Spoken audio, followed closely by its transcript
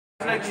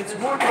Like it's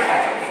more, but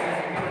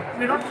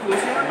we're not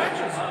closing our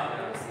matches.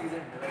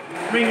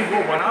 I mean, you go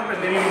one up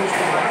and then you lose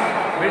to one.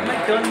 But it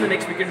might turn the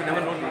next weekend. You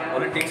never know.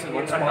 All it takes is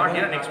one spot. I'm not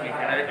here next week.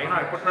 And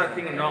I put that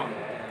thing down.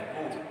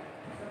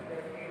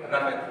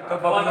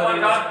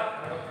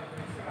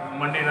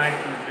 Monday night,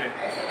 Tuesday.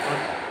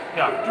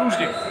 Yeah,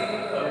 Tuesday.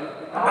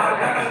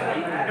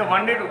 Yeah,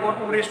 one day to go,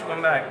 2 days to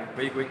come back.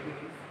 Quick.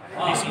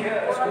 DC.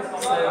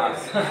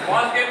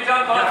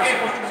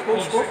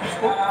 Score.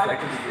 Flight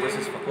to the US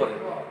is for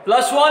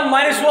 +1,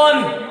 -1.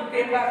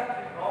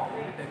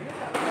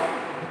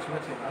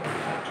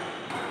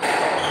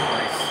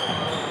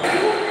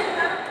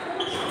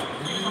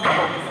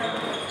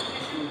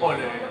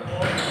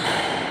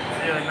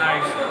 Yeah,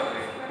 nice.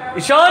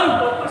 Ishaan,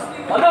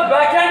 on the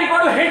backhand, you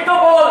got to hit the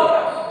ball.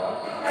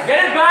 Get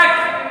it back.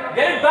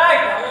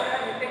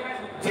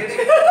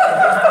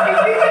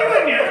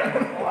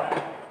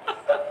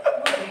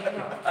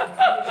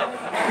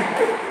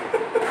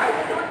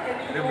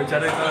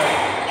 बेचारे तो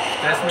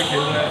stress में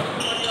खेल रहा है।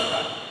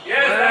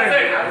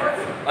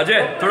 अजय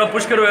थोड़ा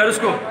push करो यार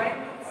उसको।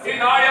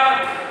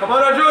 Come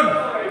on, Arjun.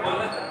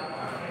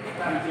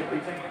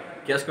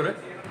 क्या स्कोर है?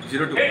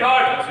 0-2.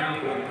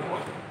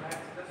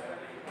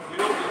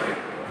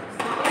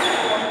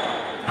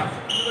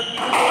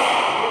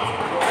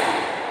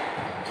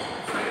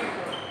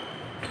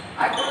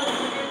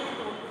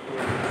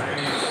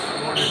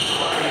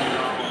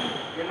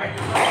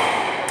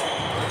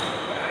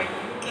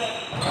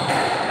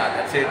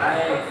 That's it.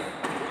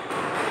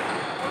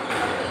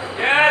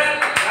 Yes,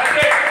 that's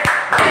it.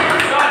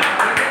 Done.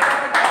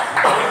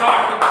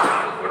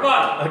 Good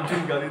one.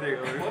 Arjun गाली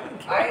देगा।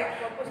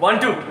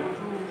 1-2.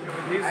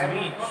 He's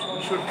weak.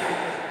 He should.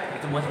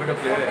 He's a much better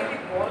player.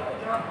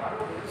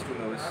 He's too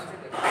nervous.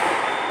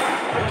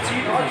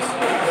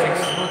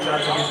 No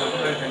chance against him.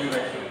 I tell you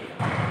right.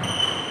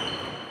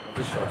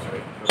 This shot's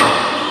right.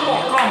 Oh,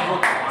 come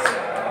on.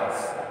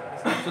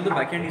 So the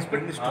backhand he's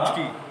putting this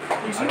touchy.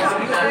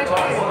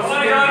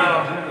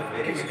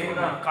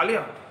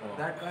 Kalia.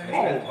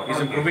 He's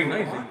improving,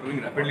 nice. He's improving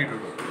rapidly to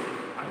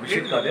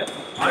Abhishek Kalia.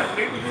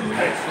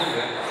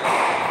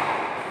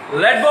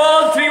 Let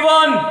ball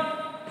 3-1.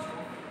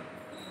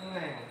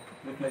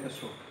 Look like a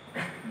stroke.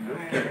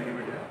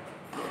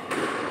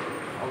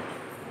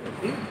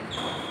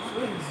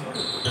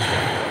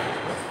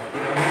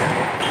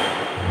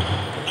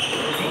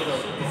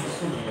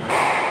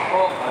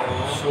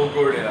 So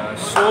good, yeah.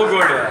 So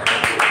good, yeah.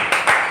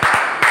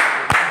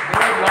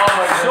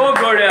 So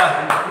good, yeah.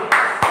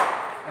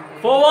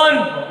 4-1.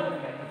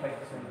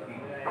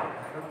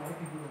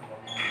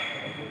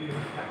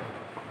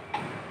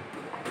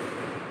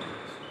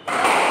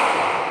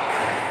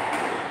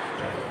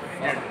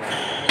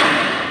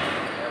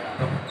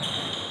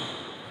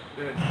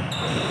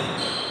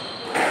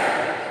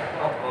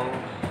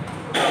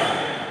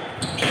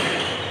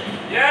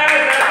 Yes,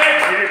 that's it.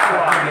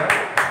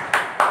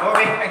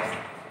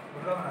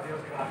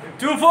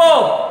 2-4.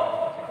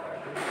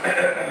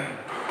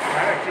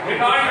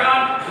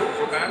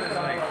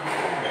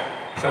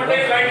 Don't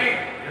take it lightly.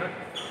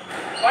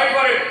 Fight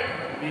for it.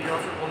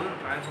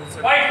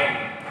 Fight.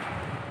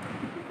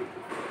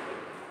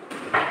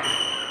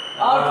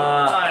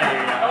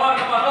 Come on,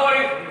 no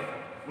worries.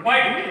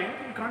 Fight.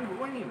 You can't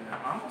go anywhere.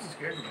 I'm also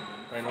scared of him.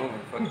 I know,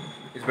 man. Fuck.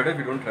 It's better if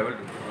you don't travel to.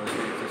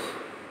 Honestly, it's just.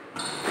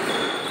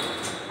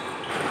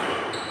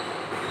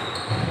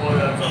 Oh,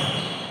 that's up.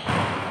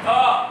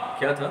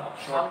 क्या था?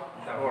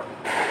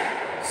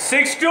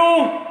 6-2.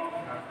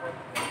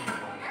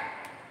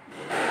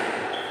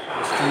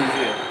 It's too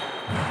easy.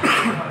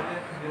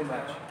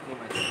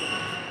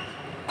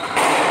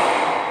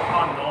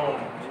 Oh no.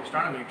 He's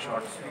trying to make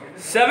shots.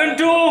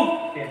 7-2.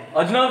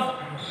 Ajnav.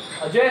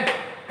 Ajay.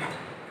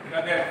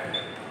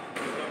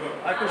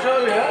 Kushal,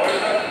 yeah?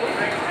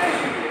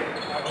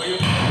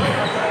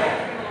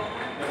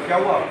 क्या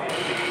हुआ?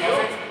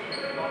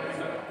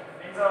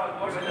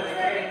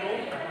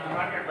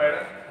 Can't get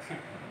better.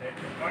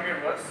 Can't get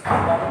worse.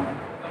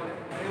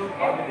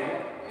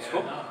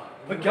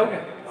 क्या हो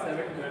गया?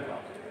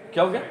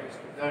 क्या हो गया?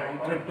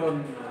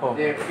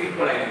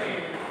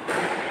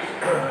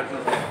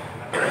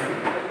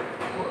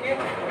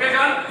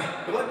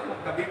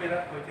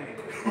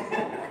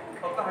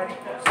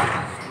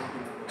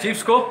 Chief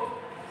score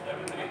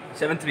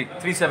 7-3,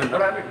 3-7. I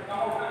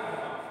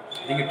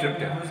think it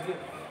tripped him.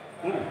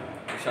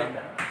 Ishaan.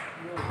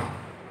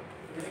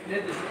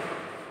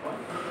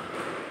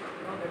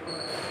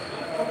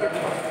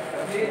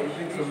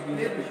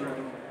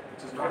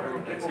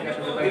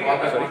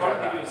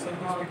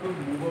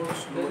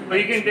 But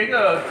you can take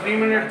a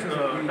 3-minute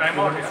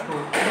timeout.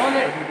 No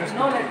net.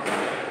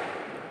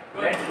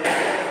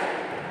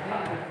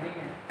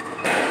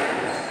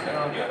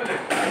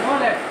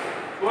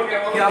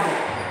 क्या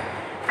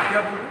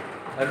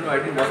I don't know, I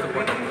didn't watch the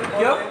point.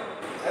 क्या?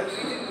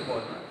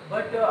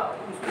 But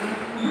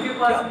उनके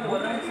पास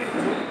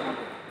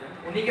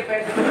उन्हीं के पैर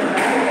से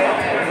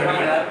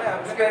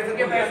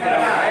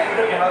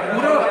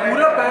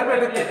पूरा पैर पे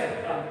रखे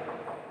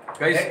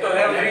Guys,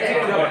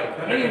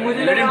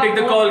 let him take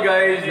the call,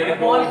 guys.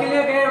 Ball के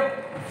लिए गए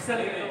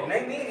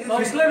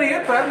फिसला नहीं है,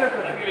 पैर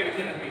लटका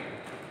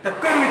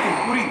टक्कर हुई थी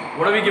पूरी.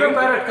 What are we giving?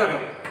 पैर लटका था.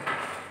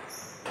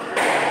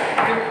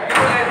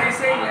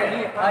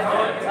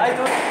 I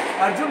thought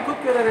अर्जुन खुद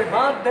कह रहे थे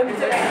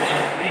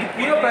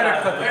पूरा पैर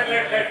लटका था.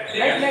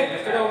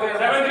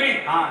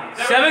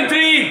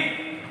 7-3.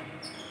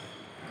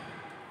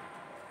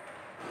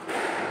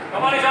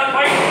 Come on, Ishaan,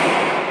 fight.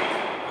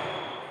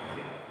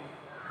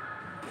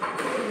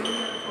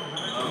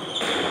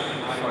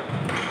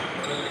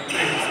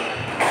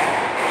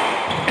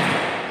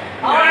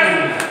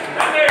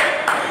 That's it.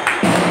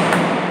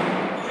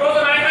 Show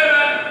some anger,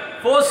 man.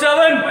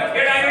 4-7.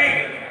 Get angry.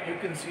 You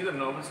can see the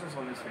nervousness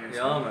on his face.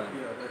 Yeah, man.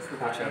 Yeah, that's the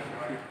watch out.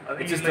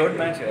 It's his third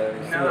match. Yeah.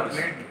 He's never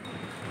played.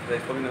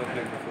 He's probably never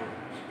played before.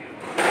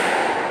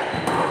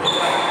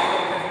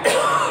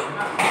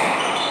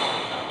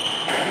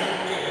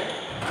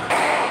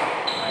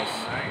 Nice.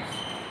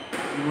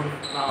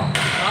 Now,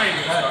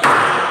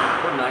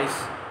 Oh, nice.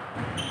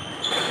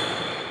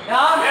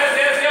 Yes.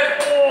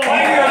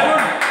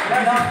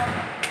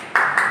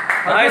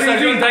 Nice,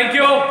 Arjun. Thank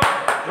you.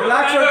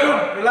 relax,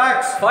 Arjun.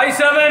 Relax.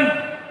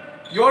 5-7.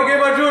 Your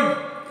game, Arjun.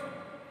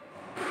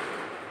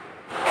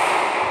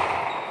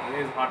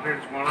 His heart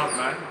rate's gone up,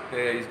 man.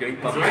 Yeah, he's getting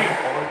pumped. It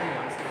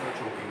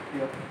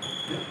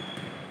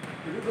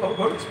is all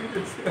about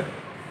experience.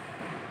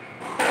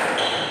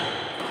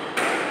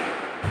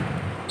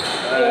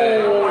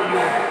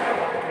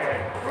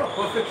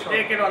 Perfect shot.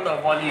 Take it on the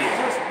volley.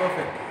 Just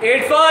perfect.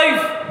 8-5.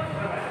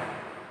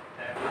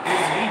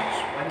 His reach.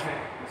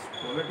 His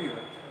quality,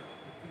 man.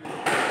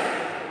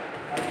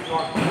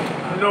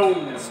 No.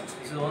 This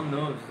is all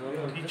nerves.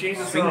 He changed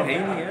the Swing serve. है ही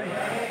नहीं है.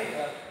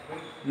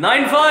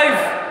 9-5.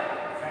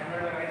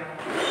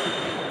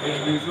 His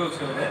visual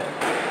serve.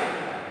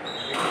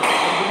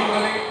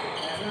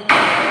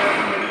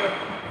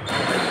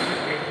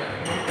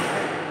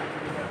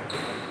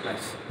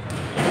 Nice.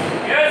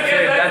 Yes,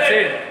 That's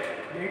it.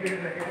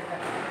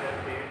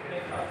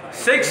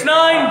 6-9.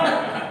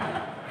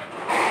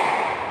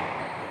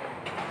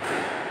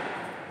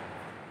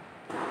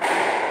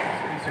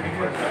 He's sitting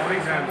for his board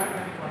exam.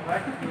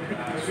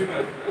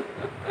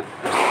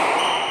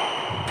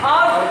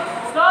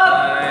 Stop.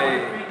 Hey.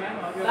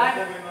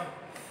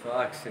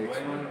 Fuck's sake.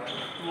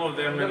 Two of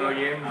them in a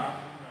game.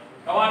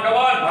 Come on.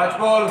 Match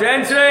ball.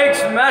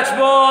 10-6. Match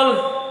ball.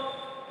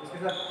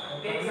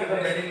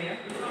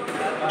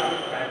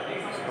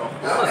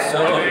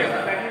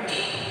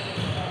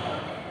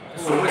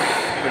 So much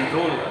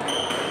control.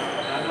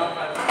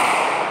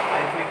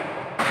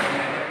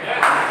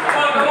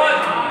 Come on.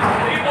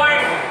 3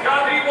 points. Got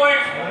 3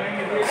 points.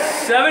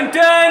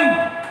 7-10.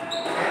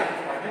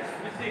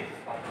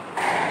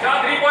 Got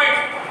 3 points.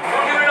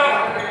 Don't give it up.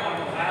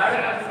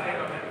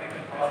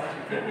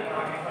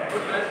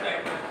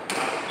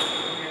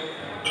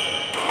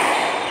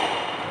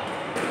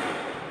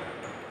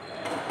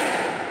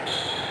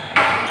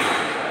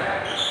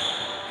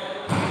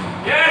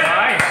 Yes.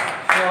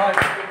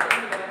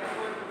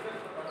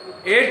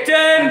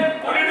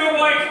 8-10. Only 2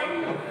 points.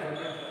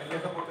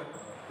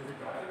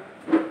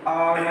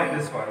 Not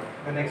this one.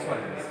 The next one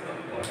is.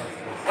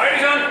 Right,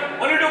 Ishaan.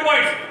 Only 2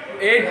 points.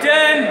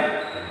 8-10.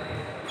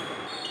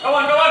 Come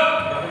on.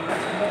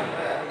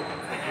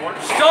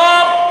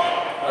 Stop.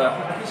 I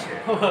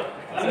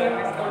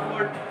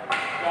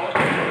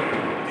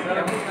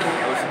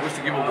was supposed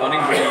to give a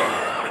warning, but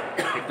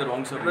he picked the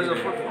wrong serve. There's a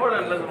foot forward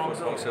and there's a wrong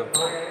serve. Wrong serve.